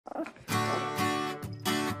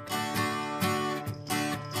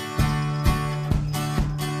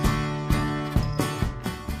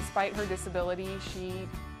despite her disability, she,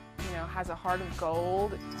 has a heart of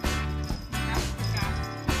gold.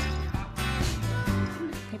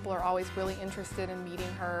 People are always really interested in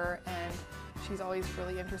meeting her, and she's always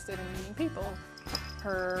really interested in meeting people.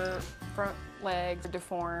 Her front legs are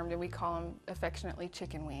deformed, and we call them affectionately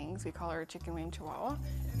chicken wings. We call her a chicken wing Chihuahua.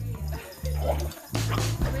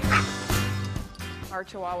 Our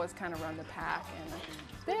Chihuahuas kind of run the pack,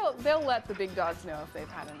 and they'll let the big dogs know if they've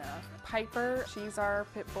had enough. Piper, she's our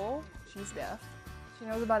pit bull. She's deaf. She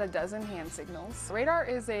knows about a dozen hand signals. Radar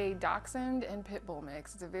is a dachshund and pit bull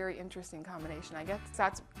mix. It's a very interesting combination. I guess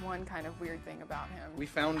that's one kind of weird thing about him. We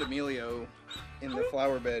found Emilio in the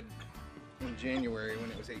flower bed in January when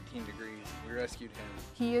it was 18 degrees. We rescued him.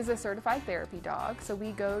 He is a certified therapy dog, so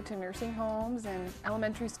we go to nursing homes and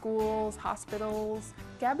elementary schools, hospitals.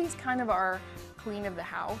 Gabby's kind of our queen of the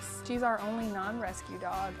house. She's our only non-rescue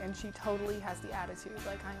dog, and she totally has the attitude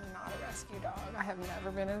like, I am not a rescue dog. I have never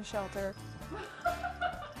been in a shelter.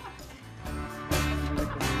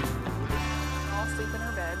 All sleep in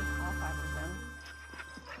her bed, all 5 of them.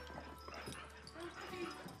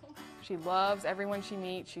 She loves everyone she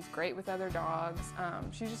meets. She's great with other dogs.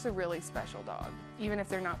 She's just a really special dog. Even if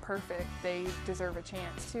they're not perfect, they deserve a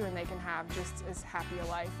chance too, and they can have just as happy a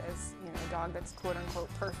life as a dog that's quote unquote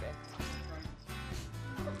perfect.